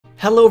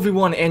Hello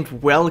everyone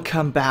and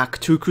welcome back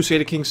to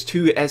Crusader Kings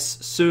 2 as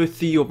Sir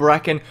Theo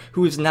Bracken,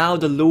 who is now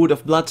the Lord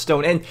of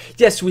Bloodstone. And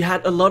yes, we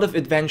had a lot of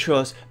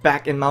adventures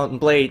back in Mount and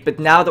Blade, but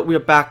now that we're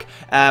back,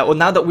 or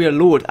now that we are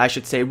Lord, I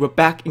should say, we're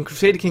back in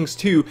Crusader Kings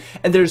 2,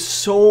 and there's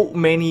so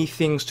many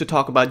things to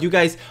talk about. You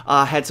guys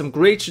had some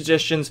great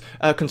suggestions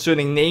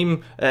concerning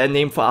name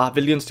for our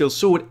Valyrian Steel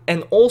Sword,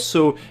 and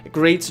also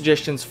great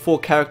suggestions for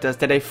characters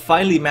that I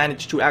finally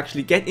managed to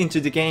actually get into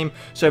the game,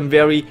 so I'm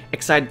very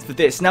excited for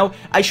this. Now,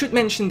 I should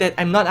mention that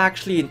I'm not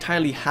actually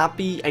entirely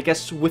happy, I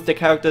guess, with the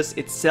characters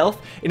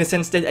itself, in a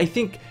sense that I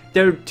think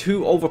they're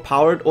too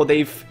overpowered, or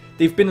they've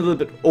been a little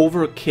bit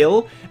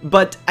overkill,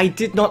 but I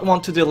did not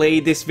want to delay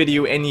this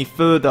video any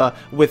further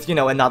with, you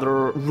know,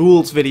 another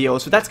rules video,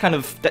 so that's kind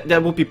of,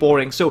 that would be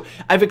boring. So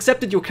I've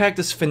accepted your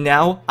characters for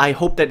now. I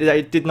hope that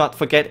I did not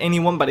forget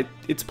anyone, but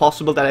it's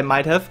possible that I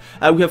might have.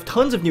 We have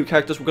tons of new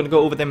characters, we're going to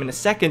go over them in a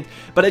second,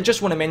 but I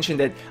just want to mention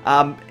that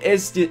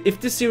if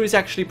this series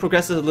actually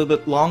progresses a little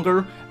bit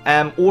longer,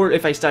 or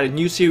if I start a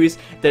new series,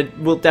 there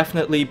will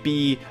definitely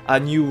be a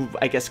new,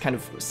 I guess, kind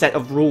of set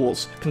of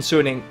rules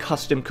concerning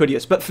custom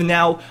couriers. But for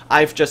now,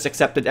 I've just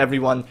accepted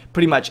everyone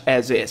pretty much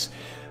as is.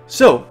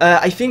 So,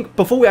 I think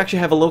before we actually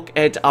have a look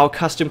at our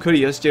custom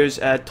couriers, there's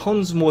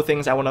tons more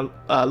things I want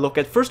to look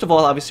at. First of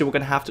all, obviously, we're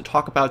going to have to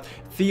talk about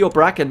Theo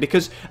Bracken,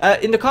 because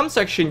in the comment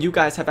section, you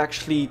guys have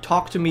actually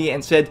talked to me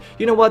and said,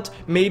 you know what,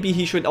 maybe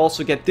he should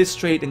also get this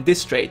trait and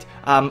this trait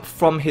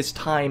from his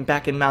time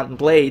back in Mount and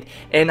Blade.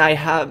 And I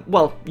have,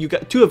 well,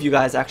 two of you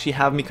guys actually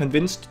have me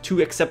convinced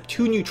to accept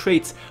two new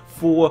traits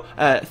for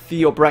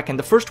Theo Bracken.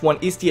 The first one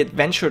is the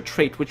adventure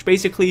trait, which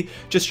basically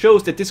just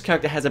shows that this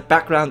character has a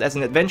background as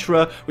an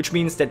adventurer, which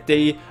means that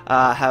they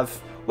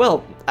have,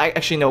 well, I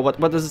actually know, what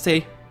does it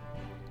say?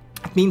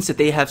 It means that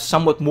they have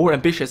somewhat more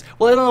ambitious.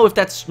 Well, I don't know if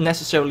that's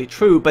necessarily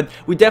true, but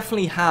we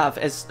definitely have,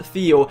 as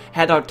Theo,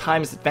 had our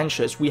times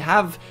adventures. We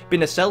have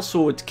been a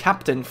sellsword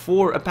captain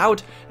for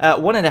about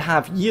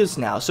 1.5 years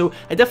now, so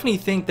I definitely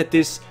think that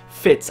this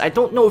fits. I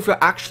don't know if we're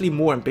actually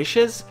more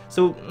ambitious,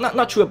 so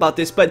not sure about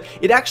this, but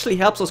it actually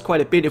helps us quite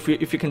a bit if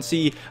you can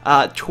see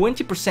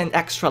 20%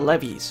 extra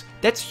levies.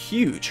 That's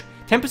huge.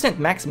 10%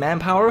 max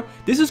manpower,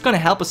 this is going to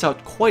help us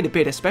out quite a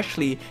bit,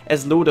 especially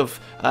as Lord of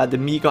the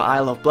meager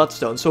Isle of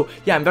Bloodstone. So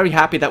yeah, I'm very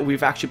happy that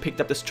we've actually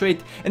picked up this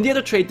trait. And the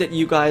other trait that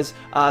you guys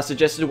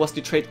suggested was the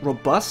trait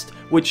Robust,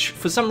 which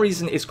for some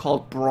reason is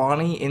called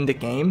Brawny in the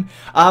game.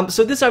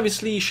 So this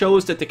obviously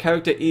shows that the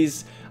character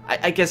is,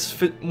 I guess,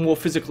 more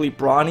physically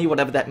brawny,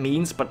 whatever that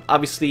means, but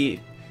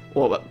obviously,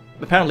 well,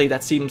 apparently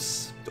that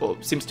seems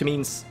to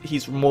mean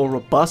he's more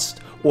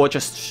robust or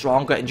just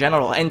stronger in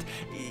general. And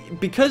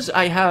because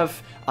I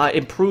have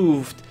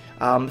improved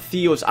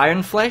Theo's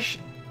Iron Flesh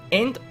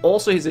and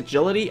also his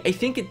agility, I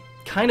think it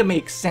kind of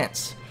makes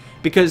sense,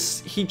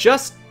 because he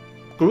just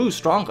grew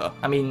stronger.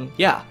 I mean,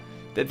 yeah,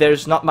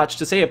 there's not much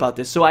to say about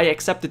this, so I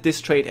accepted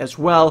this trait as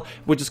well,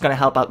 which is going to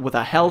help out with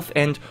our health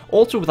and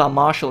also with our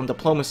martial and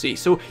diplomacy.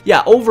 So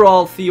yeah,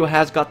 overall Theo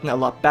has gotten a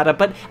lot better,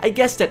 but I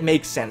guess that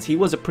makes sense. He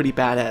was a pretty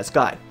badass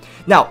guy.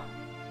 Now,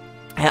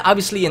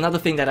 obviously another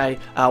thing that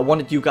I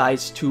wanted you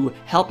guys to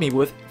help me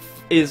with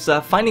is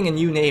finding a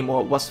new name,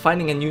 or was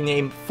finding a new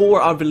name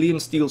for our Valyrian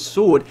Steel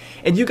Sword,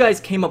 and you guys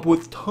came up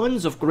with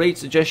tons of great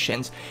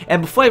suggestions.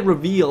 And before I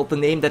reveal the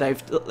name that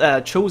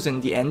I've chosen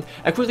in the end,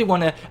 I quickly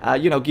want to,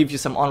 you know, give you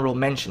some honorable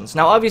mentions.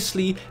 Now,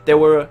 obviously, there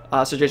were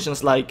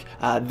suggestions like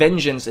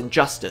Vengeance and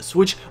Justice,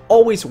 which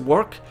always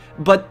work,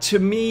 but to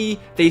me,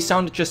 they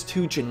sounded just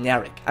too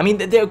generic. I mean,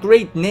 they're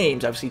great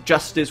names, obviously.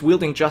 Justice,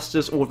 wielding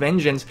justice, or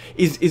vengeance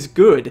is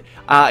good,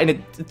 and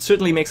it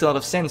certainly makes a lot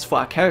of sense for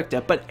our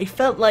character, but I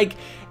felt like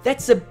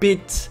that's a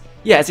bit,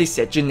 yeah, as I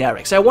said,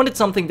 generic. So I wanted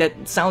something that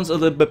sounds a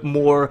little bit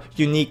more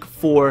unique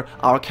for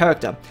our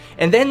character.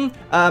 And then,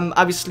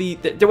 obviously,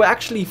 there were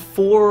actually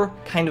 4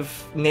 kind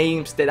of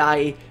names that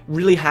I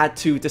really had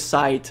to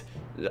decide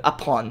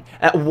upon.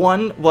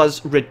 One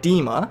was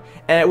Redeemer,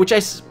 which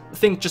I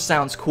think just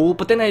sounds cool,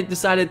 but then I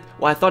decided,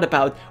 well, I thought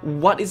about,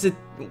 what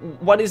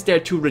is there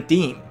to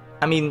redeem?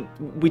 I mean,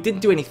 we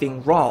didn't do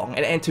anything wrong,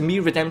 and to me,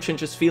 redemption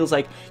just feels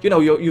like, you know,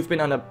 you've been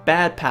on a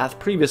bad path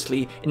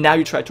previously, and now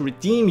you try to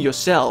redeem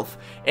yourself,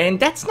 and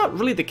that's not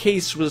really the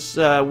case with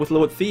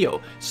Lord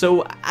Theo,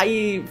 so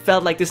I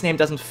felt like this name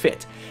doesn't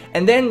fit.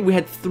 And then we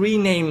had 3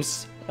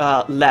 names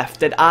left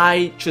that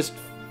I just,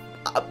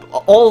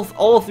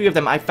 all 3 of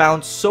them I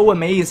found so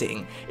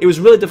amazing. It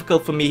was really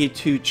difficult for me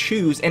to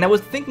choose, and I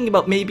was thinking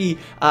about maybe,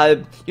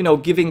 you know,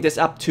 giving this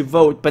up to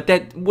vote, but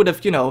that would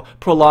have, you know,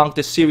 prolonged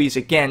the series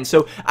again.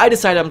 So I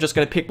decided I'm just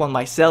going to pick one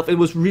myself. It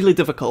was really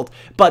difficult,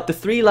 but the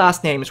 3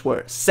 last names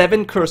were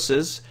Seven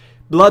Curses,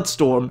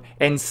 Bloodstorm,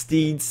 and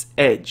Steed's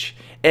Edge.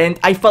 And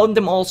I found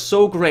them all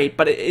so great,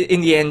 but in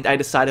the end I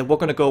decided we're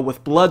going to go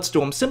with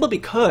Bloodstorm, simply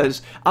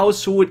because our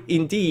sword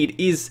indeed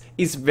is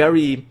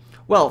very,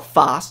 well,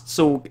 fast,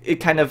 so it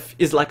kind of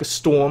is like a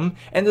storm,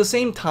 and at the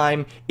same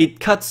time, it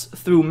cuts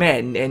through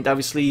men, and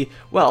obviously,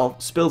 well,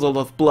 spills a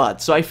lot of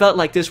blood. So I felt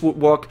like this would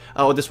work,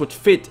 or this would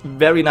fit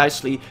very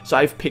nicely, so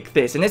I've picked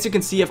this. And as you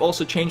can see, I've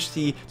also changed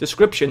the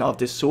description of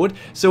this sword.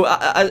 So,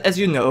 as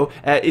you know,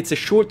 it's a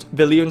short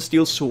Valyrian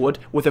steel sword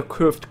with a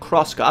curved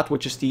crossguard,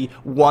 which is the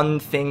one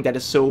thing that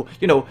is so,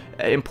 you know,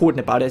 important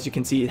about it. As you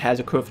can see, it has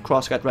a curved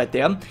crossguard right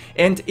there.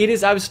 And it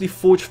is obviously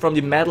forged from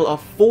the metal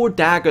of 4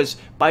 daggers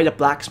by the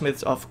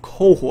blacksmiths of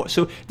Cohor.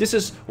 So this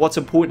is what's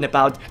important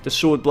about the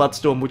sword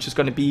Bloodstone, which is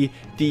going to be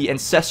the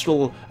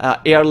ancestral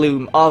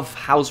heirloom of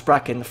House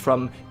Bracken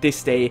from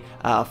this day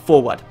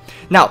forward.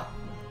 Now,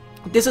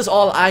 this is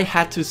all I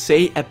had to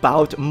say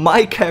about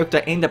my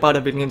character and about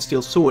a Valyrian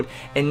steel sword.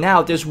 And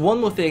now there's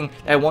one more thing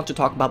that I want to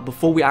talk about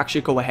before we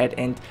actually go ahead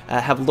and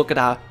have a look at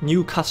our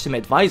new custom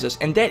advisors,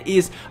 and that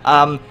is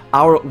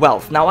our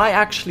wealth. Now I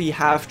actually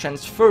have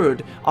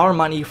transferred our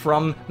money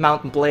from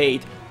Mount and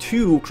Blade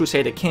to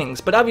Crusader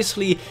Kings, but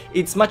obviously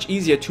it's much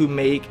easier to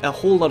make a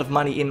whole lot of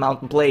money in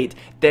Mount and Blade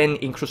than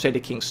in Crusader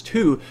Kings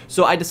 2.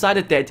 So I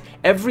decided that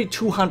every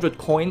 200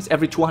 coins,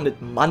 every 200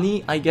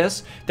 money, I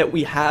guess, that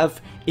we have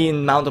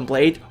in Mount and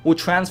Blade will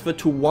transfer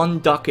to 1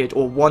 ducat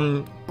or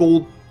 1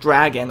 gold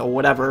dragon or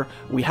whatever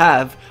we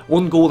have,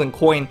 1 golden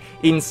coin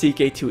in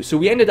CK2. So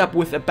we ended up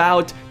with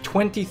about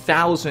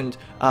 20,000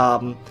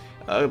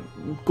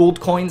 gold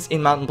coins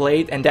in Mount and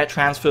Blade, and that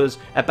transfers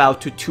about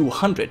to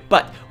 200.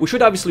 But we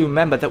should obviously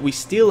remember that we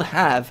still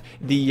have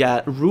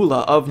the ruler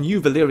of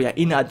New Valyria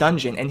in our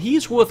dungeon, and he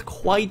is worth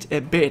quite a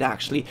bit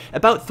actually,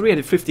 about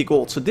 350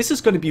 gold. So this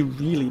is going to be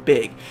really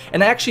big.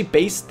 And I actually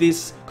based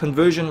this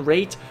conversion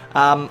rate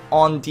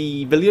on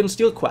the Valyrian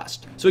Steel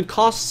quest. So it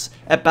costs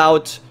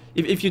about,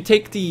 if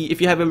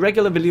you have a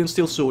regular Valyrian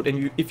Steel sword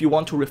and if you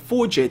want to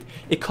reforge it,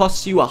 it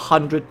costs you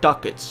 100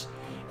 ducats.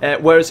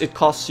 Whereas it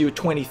costs you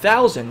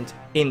 20,000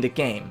 in the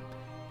game,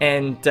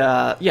 and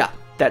yeah,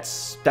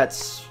 that's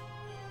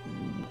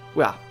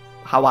well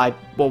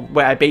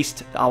where I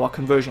based our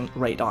conversion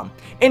rate on.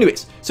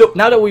 Anyways, so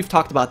now that we've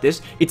talked about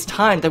this, it's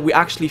time that we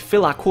actually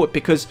fill our court,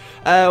 because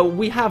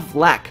we have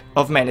lack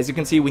of men. As you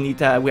can see, we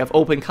have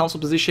open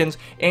council positions,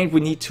 and we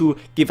need to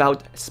give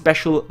out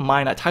special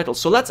minor titles.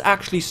 So let's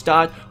actually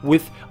start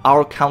with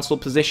our council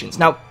positions.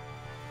 Now,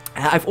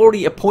 I've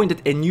already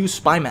appointed a new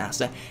spy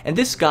master, and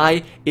this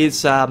guy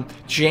is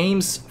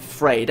James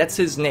Frey. That's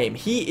his name.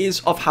 He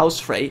is of House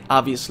Frey,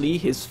 obviously.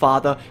 His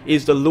father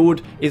is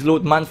Lord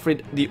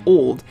Manfred the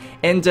Old,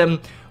 and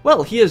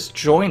well, he has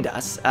joined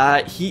us.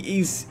 He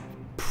is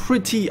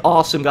pretty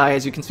awesome guy.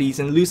 As you can see, he's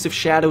an elusive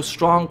shadow,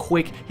 strong,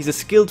 quick, he's a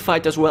skilled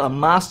fighter as well, a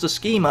master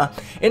schemer,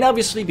 and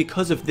obviously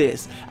because of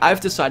this, I've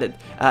decided,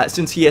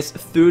 since he has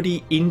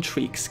 30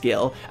 intrigue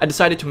skill, I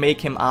decided to make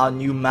him our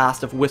new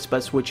Master of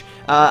Whispers, which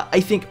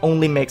I think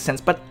only makes sense,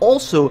 but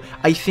also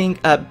I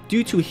think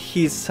due to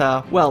his,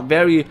 well,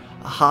 very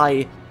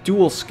high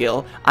dual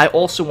skill, I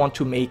also want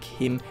to make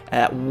him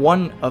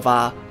one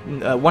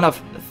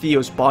of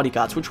Theo's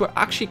bodyguards, which we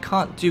actually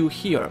can't do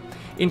here.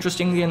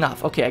 Interestingly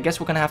enough. Okay, I guess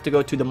we're gonna have to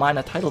go to the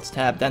minor titles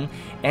tab then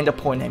and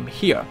appoint him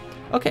here.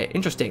 Okay,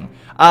 interesting.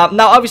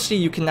 Now obviously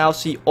you can now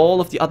see all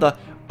of the other...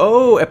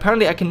 Oh,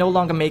 apparently I can no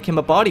longer make him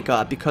a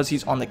bodyguard because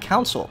he's on the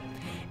council.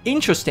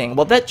 Interesting.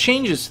 Well, that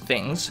changes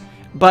things.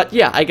 But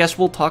yeah, I guess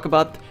we'll talk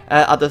about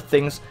other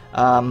things.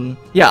 Yeah,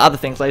 other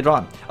things later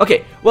on.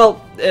 Okay,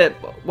 well,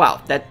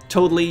 wow, that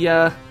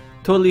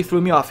totally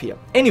threw me off here.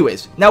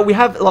 Anyways, now we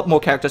have a lot more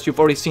characters. You've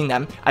already seen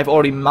them. I've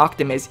already marked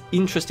them as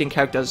interesting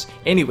characters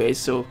anyways,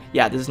 so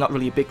yeah, this is not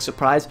really a big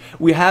surprise.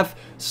 We have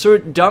Sir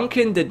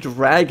Duncan the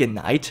Dragon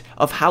Knight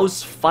of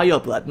House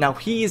Fireblood. Now,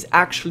 he is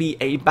actually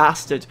a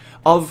bastard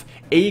of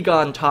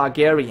Aegon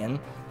Targaryen,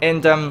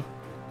 and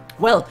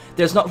well,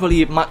 there's not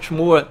really much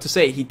more to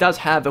say. He does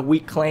have a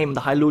weak claim,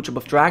 the High Lordship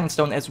of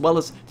Dragonstone, as well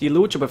as the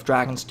Lordship of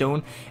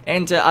Dragonstone,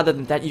 and other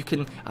than that, you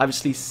can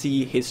obviously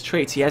see his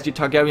traits. He has the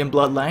Targaryen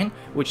bloodline,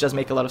 which does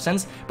make a lot of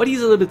sense, but he's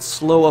a little bit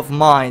slow of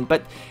mind,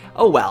 but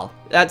oh well,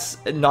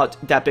 that's not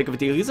that big of a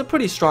deal. He's a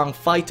pretty strong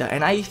fighter,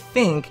 and I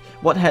think,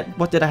 what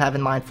did I have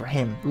in mind for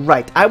him?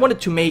 Right, I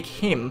wanted to make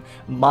him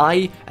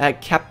my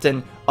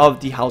captain of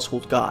the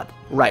Household Guard.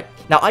 Right,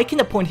 now I can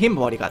appoint him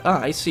bodyguard.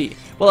 Ah, I see.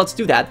 Well, let's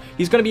do that.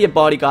 He's going to be a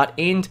bodyguard,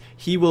 and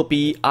he will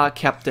be our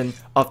captain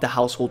of the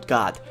Household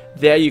Guard.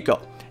 There you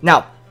go.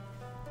 Now,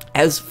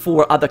 as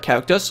for other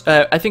characters,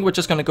 I think we're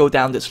just going to go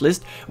down this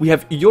list. We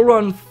have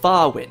Euron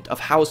Farwind of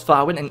House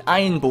Farwind, and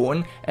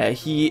Ironborn.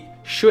 He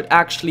should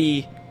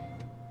actually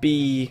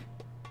be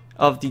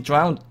of the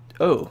Drowned...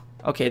 Oh,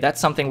 okay,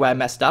 that's something where I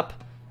messed up.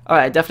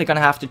 Alright, definitely going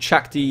to have to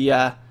check the...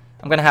 I'm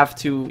going to have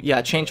to,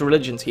 yeah, change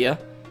religions here.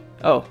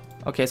 Oh,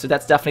 okay, so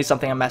that's definitely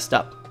something I messed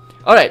up.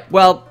 Alright,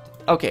 well,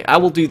 Okay, I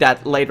will do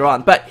that later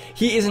on. But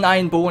he is an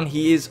Ironborn.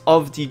 He is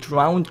of the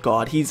Drowned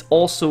God. He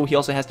also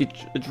has the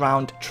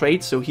Drowned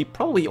trait, so he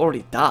probably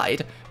already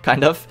died,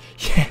 kind of.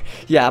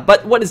 Yeah,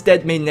 but what is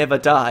dead may never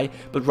die,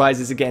 but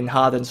rises again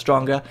harder and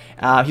stronger.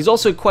 He's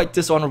also a quite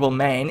dishonorable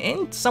man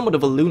and somewhat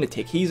of a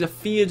lunatic. He's a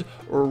feared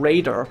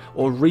raider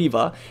or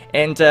reaver,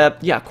 and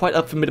yeah, quite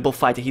a formidable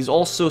fighter. He's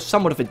also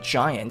somewhat of a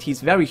giant.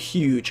 He's very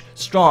huge,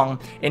 strong,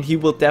 and he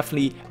will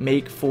definitely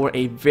make for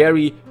a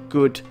very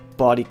good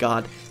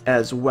bodyguard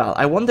as well.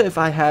 I wonder if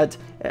I had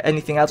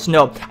anything else.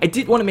 No, I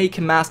did want to make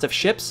him master of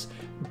ships,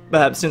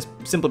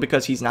 simply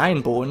because he's an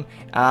Ironborn.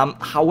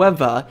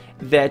 However,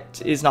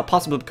 that is not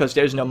possible because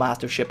there's no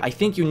master ship. I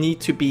think you need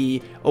to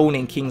be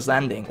owning King's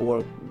Landing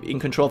or in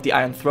control of the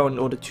Iron Throne in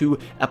order to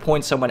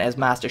appoint someone as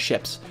master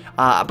ships.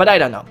 But I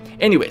don't know.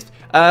 Anyways,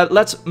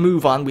 let's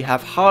move on. We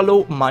have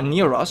Harlow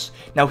Manieros.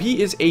 Now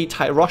he is a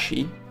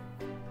Tyroshi,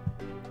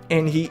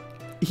 and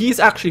he's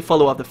actually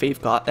follower of the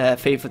Faith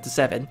of the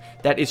Seven.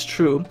 That is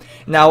true.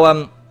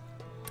 Now,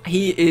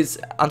 he is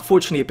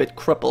unfortunately a bit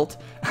crippled,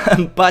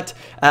 but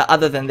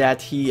other than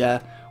that,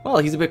 well,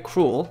 he's a bit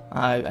cruel,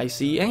 I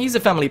see. And he's a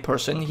family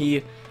person.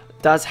 He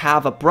does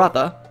have a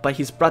brother, but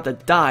his brother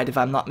died, if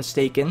I'm not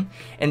mistaken.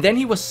 And then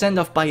he was sent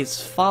off by his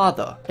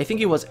father. I think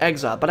he was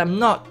exiled, but I'm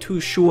not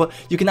too sure.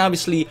 You can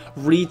obviously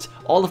read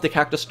all of the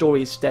character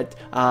stories that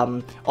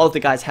all of the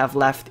guys have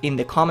left in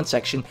the comment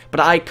section, but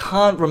I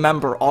can't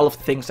remember all of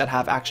the things that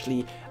have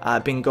actually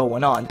been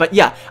going on. But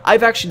yeah,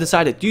 I've actually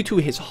decided, due to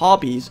his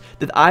hobbies,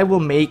 that I will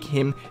make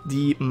him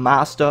the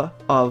Master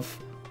of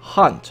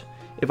Hunt.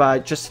 If I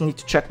just need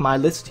to check my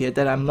list here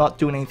that I'm not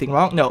doing anything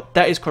wrong. No,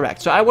 that is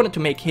correct. So I wanted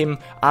to make him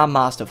our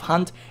Master of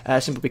Hunt,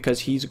 simply because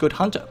he's a good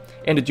hunter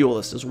and a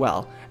duelist as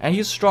well. And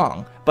he's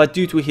strong, but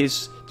due to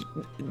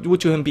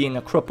him being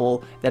a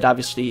cripple, that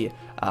obviously,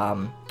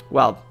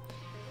 well,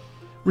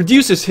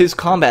 reduces his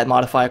combat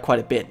modifier quite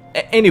a bit.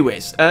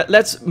 Anyways,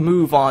 let's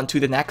move on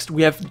to the next.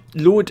 We have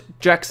Lord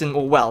Jackson,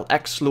 or well,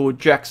 ex-Lord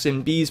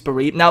Jackson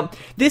Beesbury. Now,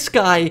 this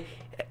guy,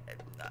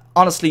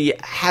 honestly,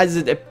 has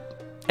it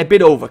a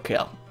bit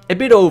overkill. A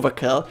bit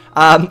overkill.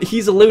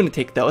 He's a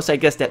lunatic though, so I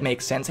guess that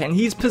makes sense. And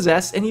he's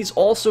possessed, and he's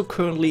also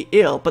currently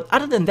ill. But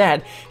other than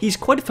that, he's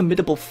quite a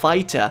formidable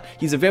fighter.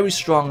 He's a very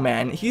strong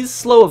man. He's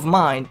slow of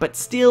mind, but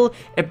still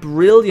a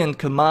brilliant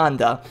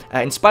commander,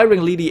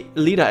 inspiring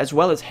leader as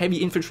well as heavy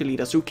infantry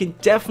leader. So we can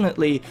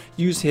definitely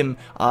use him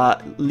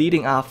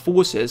leading our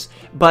forces.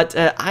 But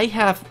I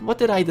have, what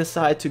did I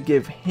decide to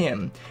give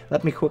him?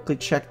 Let me quickly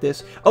check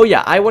this. Oh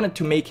yeah, I wanted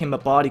to make him a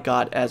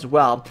bodyguard as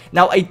well.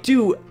 Now I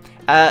do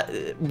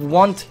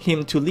want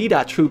him to lead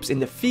our troops in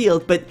the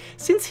field, but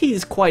since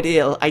he's quite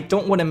ill, I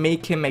don't want to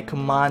make him a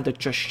commander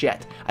just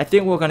yet. I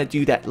think we're going to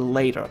do that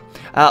later.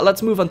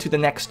 Let's move on to the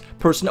next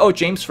person. Oh,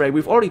 James Frey,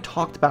 we've already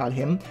talked about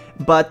him,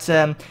 but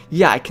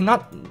yeah, I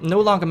cannot no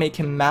longer make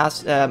him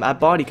a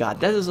bodyguard.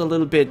 That is a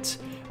little bit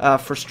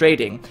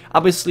frustrating.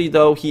 Obviously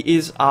though, he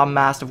is our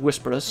Master of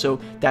Whisperers,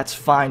 so that's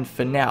fine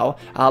for now.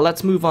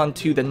 Let's move on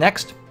to the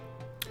next,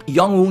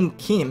 Young-un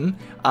Kim,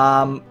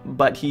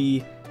 but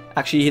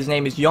actually, his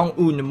name is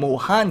Young-un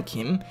Mohan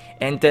Kim,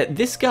 and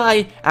this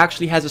guy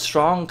actually has a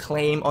strong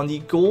claim on the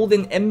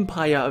Golden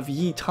Empire of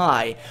Yi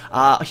Tai.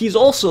 He's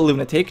also a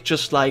lunatic,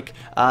 just like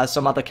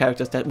some other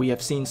characters that we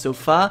have seen so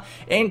far,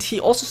 and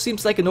he also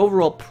seems like an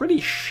overall pretty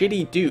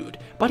shitty dude,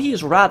 but he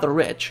is rather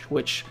rich,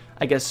 which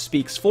I guess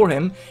speaks for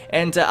him.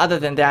 And other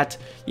than that,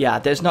 yeah,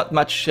 there's not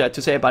much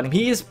to say about him.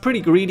 He is pretty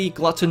greedy,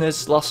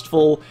 gluttonous,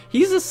 lustful.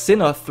 He's a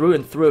sinner through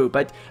and through,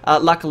 but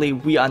luckily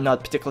we are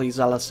not particularly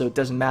zealous, so it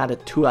doesn't matter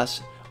to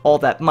us all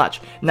that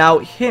much. Now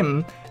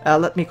him,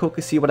 let me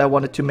quickly see what I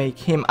wanted to make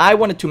him. I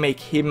wanted to make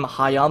him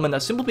High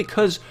Almoner simply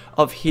because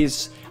of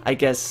his, I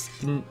guess,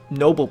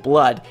 noble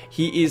blood.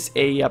 He is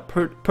a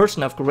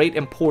person of great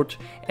import,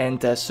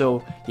 and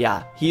so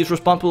yeah, he is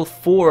responsible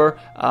for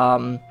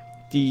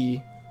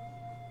the,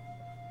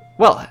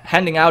 well,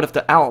 handing out of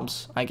the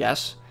alms, I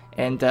guess.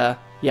 And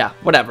yeah,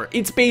 whatever.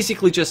 It's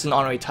basically just an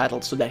honorary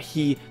title so that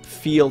he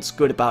feels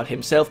good about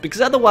himself,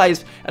 because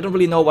otherwise I don't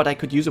really know what I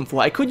could use him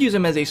for. I could use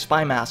him as a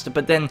spy master,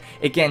 but then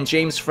again,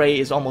 James Frey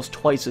is almost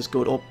twice as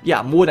good, or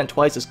yeah, more than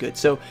twice as good.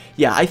 So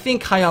yeah, I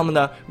think High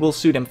Almoner will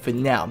suit him for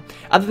now.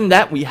 Other than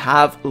that, we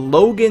have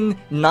Logan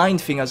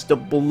Ninefingers, the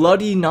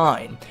Bloody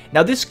Nine.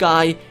 Now this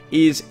guy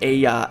is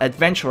a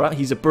adventurer.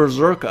 He's a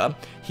berserker.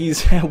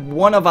 He's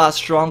one of our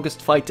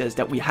strongest fighters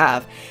that we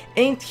have,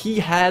 and he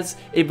has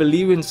a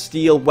Valyrian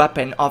steel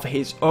weapon of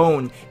his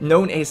own,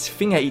 known as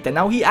Finger Eater.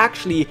 Now he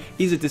actually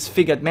is a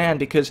disfigured man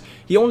because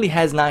he only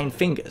has 9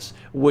 fingers,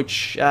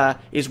 which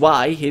is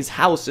why his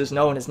house is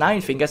known as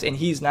Nine Fingers, and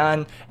he's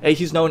known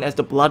as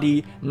the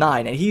Bloody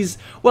Nine. And he's,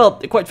 well,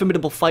 a quite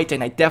formidable fighter,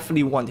 and I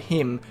definitely want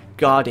him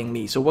guarding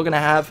me. So we're gonna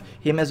have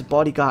him as a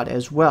bodyguard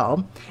as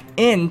well.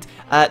 And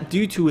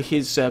due to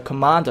his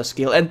commander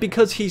skill, and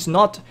because he's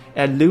not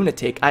a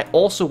lunatic, I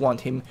also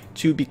want him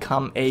to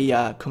become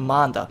a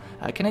commander.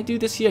 Can I do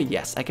this here?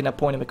 Yes, I can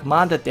appoint him a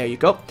commander. There you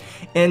go.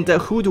 And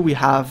who do we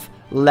have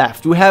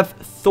left? We have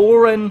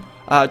Thorin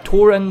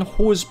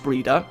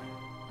Horsebreeder.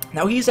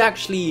 Now he's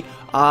actually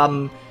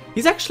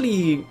He's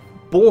actually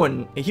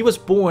born, he was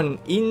born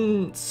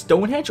in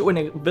Stonehenge or in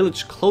a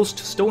village close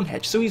to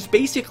Stonehenge, so he's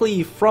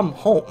basically from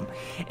home.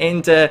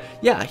 And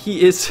yeah,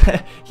 he is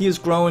he is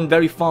grown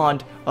very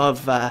fond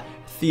of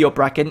Theo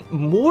Bracken,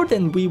 more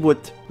than we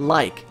would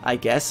like, I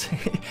guess.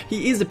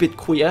 He is a bit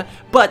queer,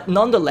 but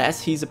nonetheless,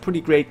 he's a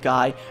pretty great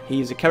guy.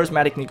 He's a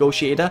charismatic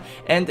negotiator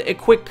and a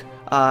quick,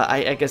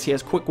 I guess he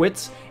has quick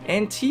wits,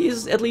 and he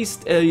is at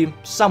least a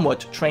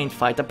somewhat trained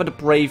fighter, but a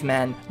brave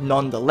man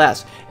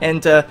nonetheless.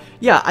 And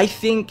yeah, I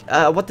think,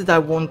 what did I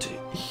want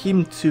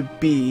him to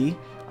be?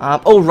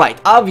 Oh right,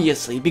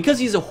 obviously, because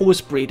he's a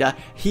horse breeder,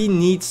 he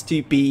needs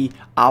to be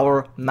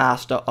our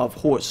master of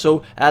horse.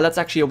 So let's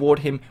actually award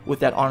him with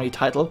that honorary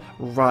title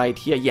right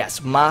here.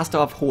 Yes, master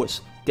of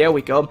horse. There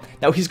we go.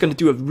 Now he's going to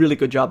do a really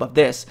good job of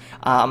this.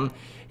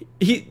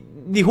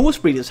 The horse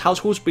breeders, house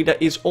horse breeder,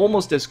 is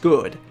almost as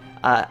good,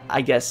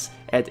 I guess,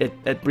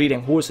 at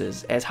breeding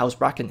horses as House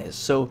Bracken is.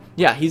 So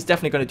yeah, he's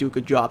definitely going to do a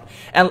good job.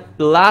 And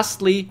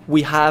lastly,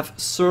 we have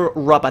Sir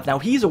Robert. Now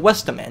he's a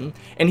Westerman,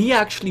 and he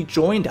actually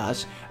joined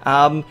us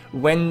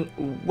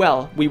when,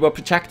 well, we were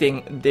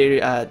protecting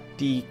the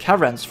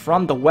caravans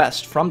from the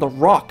west, from the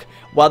rock,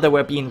 while they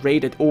were being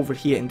raided over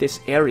here in this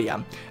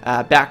area,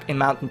 back in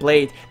Mount and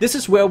Blade. This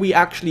is where we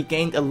actually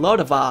gained a lot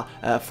of our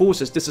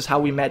forces. This is how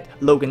we met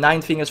Logan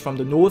Ninefingers from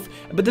the north,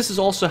 but this is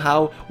also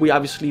how we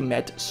obviously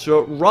met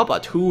Sir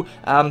Robert, who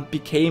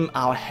became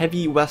our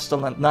heavy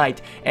Westerland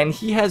knight, and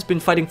he has been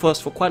fighting for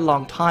us for quite a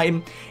long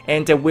time,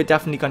 and we're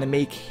definitely going to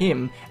make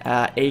him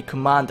a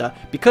commander,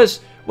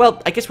 because,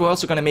 well, I guess we're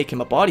also going to make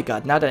him a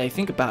bodyguard, now that I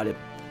think about it.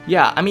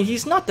 Yeah, I mean,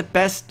 he's not the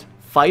best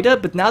fighter,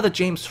 but now that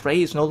James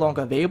Frey is no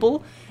longer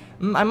available,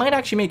 I might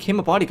actually make him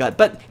a bodyguard.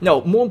 But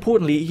no, more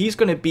importantly, he's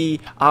going to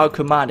be our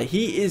commander.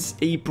 He is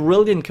a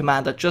brilliant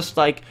commander, just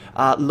like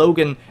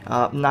Logan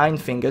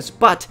Ninefingers,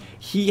 but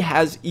he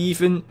has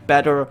even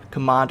better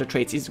commander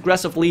traits. He's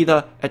aggressive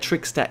leader, a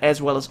trickster,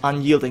 as well as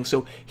unyielding,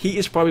 so he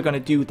is probably going to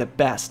do the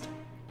best.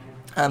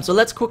 So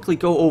let's quickly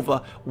go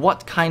over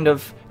what kind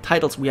of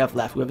titles we have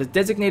left. We have a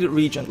designated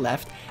regent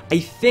left. I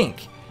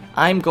think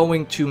I'm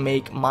going to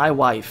make my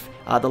wife,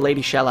 the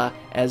Lady Shella,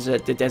 as the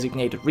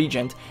designated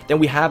regent. Then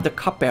we have the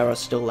cupbearer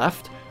still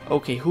left.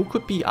 Okay, who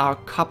could be our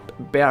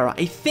cupbearer?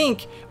 I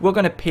think we're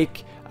gonna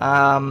pick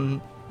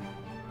him,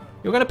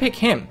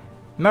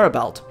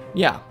 Maribald.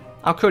 Yeah,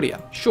 our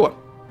courtier, sure.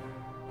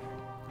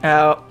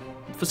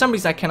 For some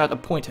reason I cannot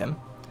appoint him.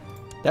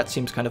 That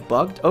seems kind of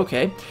bugged.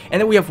 Okay,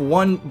 and then we have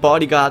one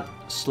bodyguard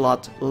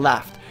slot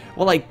left.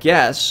 Well, I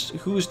guess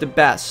who's the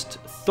best,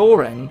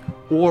 Thorin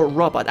or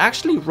Robert?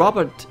 Actually,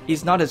 Robert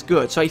is not as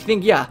good, so I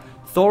think, yeah,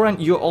 Thorin,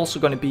 you're also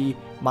going to be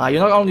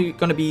you're not only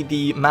going to be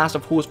the master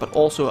of horse, but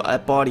also a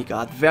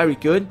bodyguard. Very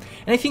good.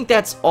 And I think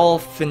that's all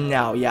for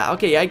now. Yeah,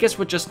 okay, I guess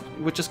we're just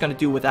going to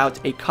do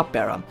without a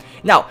cupbearer.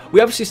 Now, we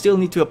obviously still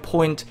need to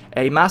appoint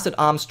a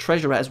master-at-arms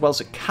treasurer as well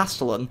as a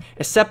castellan.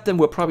 A septon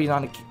we're probably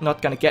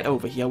not going to get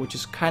over here, which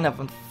is kind of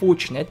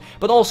unfortunate,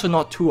 but also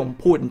not too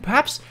important.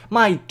 Perhaps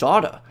my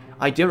daughter,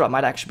 Idira,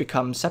 might actually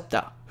become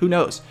septa. Who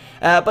knows?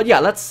 But yeah,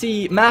 let's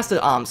see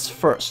master-at-arms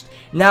first.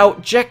 Now,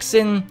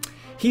 Jackson,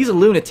 he's a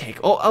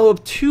lunatic. Our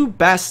two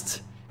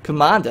best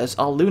commanders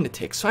are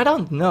lunatics, so I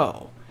don't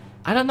know.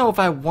 I don't know if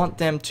I want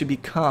them to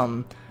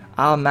become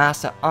our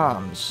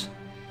master-at-arms.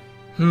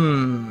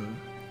 I'm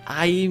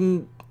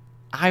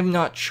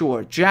not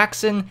sure.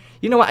 Jackson,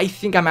 you know what? I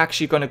think I'm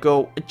actually gonna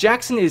go.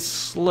 Jackson is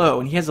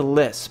slow and he has a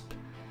lisp.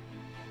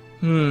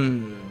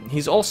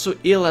 He's also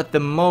ill at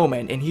the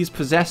moment and he's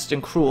possessed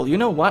and cruel. You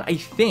know what? I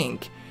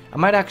think I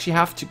might actually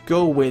have to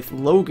go with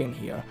Logan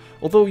here.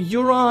 Although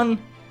Euron,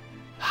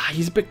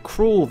 he's a bit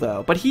cruel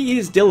though, but he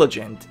is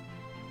diligent.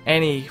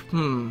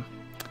 And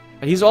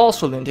but he's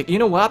also lunatic. You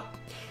know what?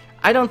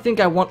 I don't think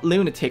I want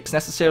lunatics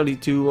necessarily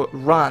to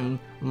run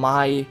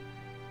my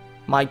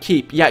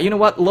keep. Yeah, you know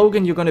what?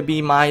 Logan, you're gonna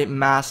be my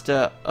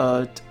master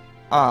at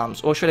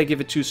arms. Or should I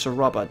give it to Sir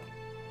Robert?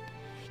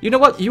 You know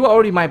what? You are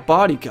already my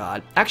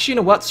bodyguard. Actually, you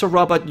know what, Sir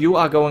Robert? You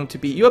are going to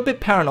be... You're a bit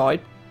paranoid.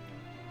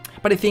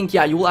 But I think,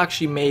 yeah, you will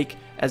actually make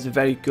as a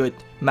very good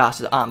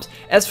master at arms.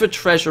 As for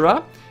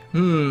treasurer,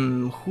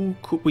 who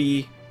could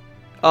we...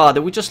 Oh,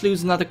 did we just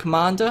lose another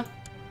commander?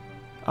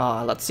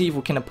 Let's see if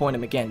we can appoint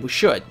him again. We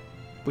should.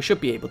 We should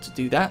be able to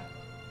do that.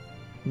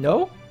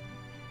 No?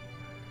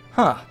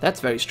 Huh,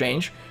 that's very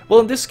strange. Well,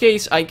 in this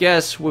case, I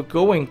guess we're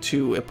going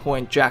to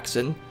appoint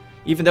Jackson,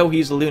 even though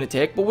he's a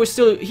lunatic, but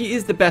he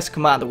is the best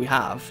commander we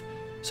have.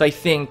 So I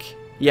think,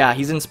 yeah,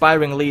 he's an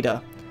inspiring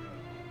leader.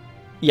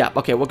 Yeah,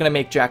 okay, we're gonna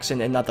make Jackson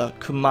another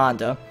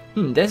commander.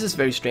 This is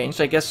very strange,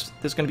 so I guess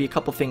there's gonna be a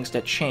couple things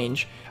that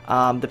change,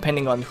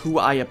 depending on who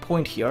I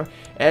appoint here.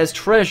 As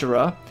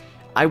treasurer,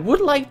 I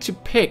would like to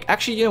pick,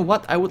 actually, you know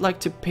what, I would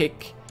like to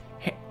pick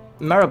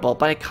Maribel,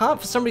 but I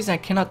can't, for some reason I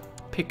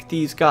cannot pick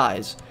these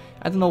guys.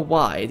 I don't know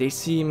why, they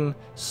seem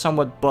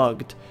somewhat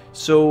bugged.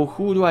 So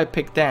who do I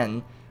pick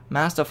then?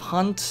 Master of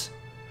Hunt?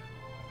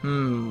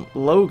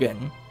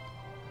 Logan?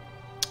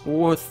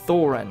 Or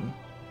Thorin?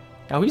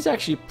 Now he's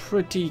actually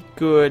pretty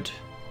good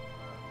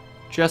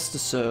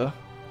Justicer.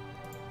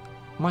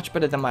 Much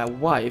better than my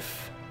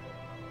wife.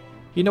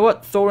 You know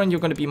what, Thorin, you're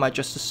going to be my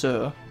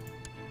Justiciar.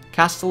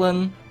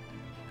 Castellan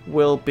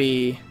will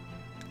be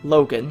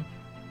Logan.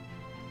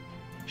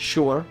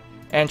 Sure.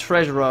 And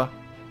Treasurer,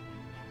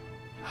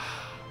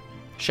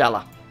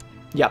 Shella.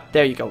 Yep,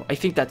 there you go. I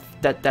think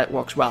that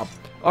works well.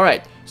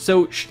 Alright,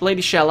 so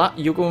Lady Shella,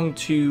 you're going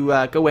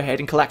to go ahead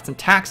and collect some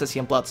taxes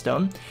here in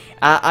Bloodstone.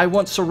 I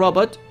want Sir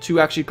Robert to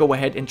actually go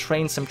ahead and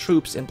train some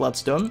troops in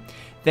Bloodstone.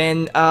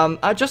 Then,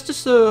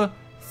 Justiciar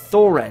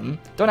Thorin,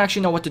 don't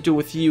actually know what to do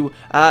with you.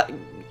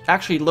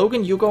 Actually,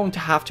 Logan, you're going to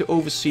have to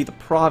oversee the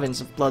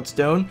province of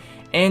Bloodstone.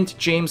 And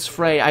James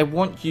Frey, I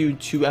want you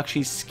to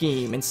actually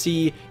scheme and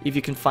see if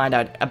you can find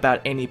out about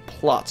any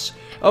plots.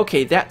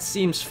 Okay, that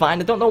seems fine.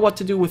 I don't know what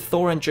to do with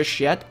Thorin just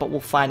yet, but we'll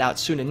find out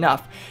soon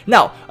enough.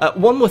 Now,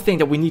 one more thing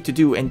that we need to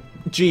do, and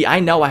gee, I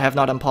know I have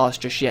not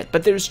unpaused just yet,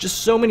 but there's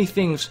just so many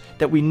things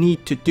that we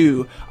need to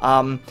do.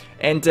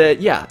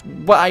 Yeah,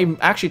 what I'm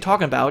actually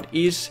talking about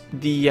is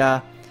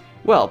the,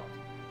 well,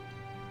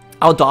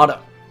 our daughter.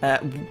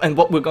 And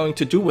what we're going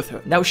to do with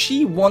her. Now,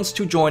 she wants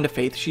to join the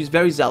faith. She's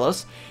very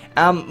zealous.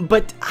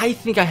 But I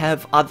think I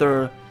have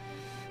other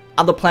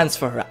plans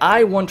for her.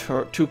 I want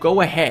her to go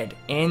ahead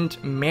and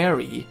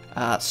marry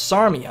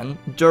Sarmian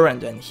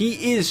Durrandon.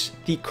 He is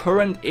the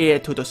current heir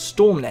to the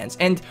Stormlands.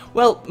 And,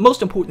 well,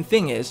 most important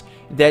thing is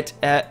that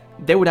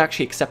they would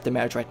actually accept the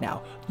marriage right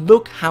now.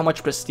 Look how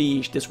much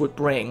prestige this would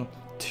bring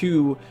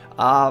to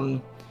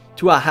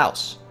our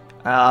house.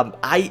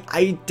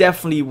 I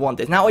definitely want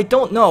this. Now, I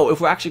don't know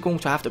if we're actually going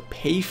to have to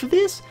pay for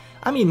this.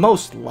 I mean,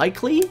 most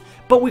likely,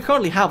 but we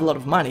currently have a lot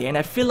of money, and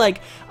I feel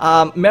like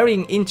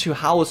marrying into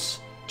House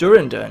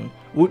Durrandon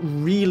would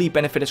really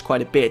benefit us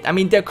quite a bit. I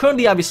mean, they're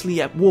currently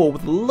obviously at war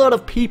with a lot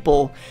of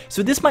people,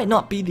 so this might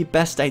not be the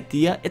best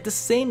idea. At the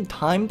same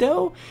time,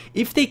 though,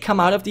 if they come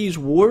out of these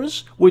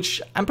wars,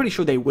 which I'm pretty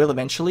sure they will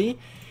eventually,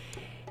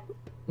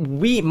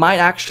 we might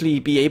actually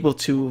be able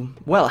to,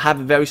 well,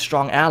 have a very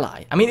strong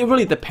ally. I mean, it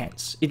really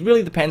depends. It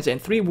really depends. In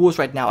 3 wars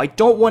right now, I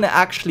don't want to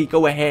actually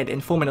go ahead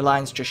and form an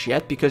alliance just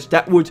yet, because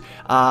that would,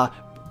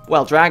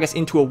 well, drag us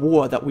into a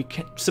war that we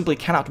simply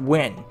cannot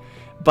win.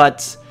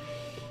 But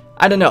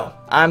I don't know.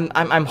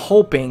 I'm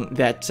hoping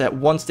that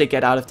once they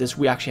get out of this,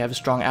 we actually have a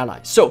strong ally.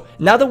 So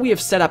now that we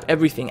have set up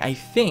everything, I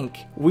think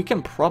we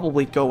can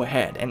probably go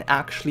ahead and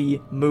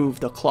actually move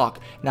the clock.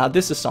 Now,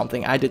 this is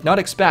something I did not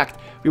expect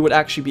we would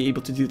actually be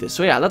able to do this.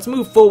 So yeah, let's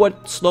move forward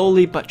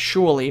slowly but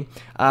surely.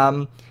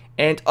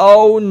 And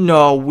oh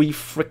no, we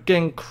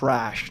freaking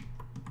crashed.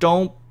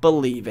 Don't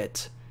believe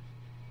it.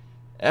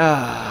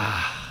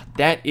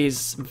 That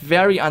is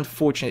very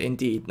unfortunate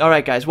indeed.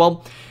 Alright guys,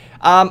 well,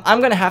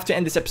 I'm gonna have to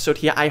end this episode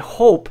here. I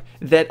hope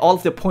that all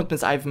of the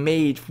appointments I've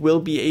made I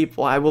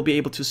will be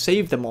able to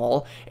save them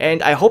all,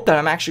 and I hope that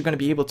I'm actually gonna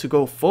be able to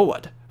go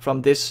forward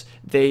from this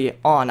day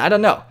on. I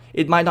don't know.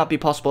 It might not be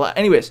possible.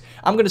 Anyways,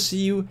 I'm gonna see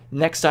you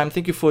next time.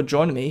 Thank you for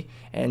joining me,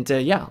 and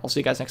yeah, I'll see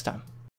you guys next time.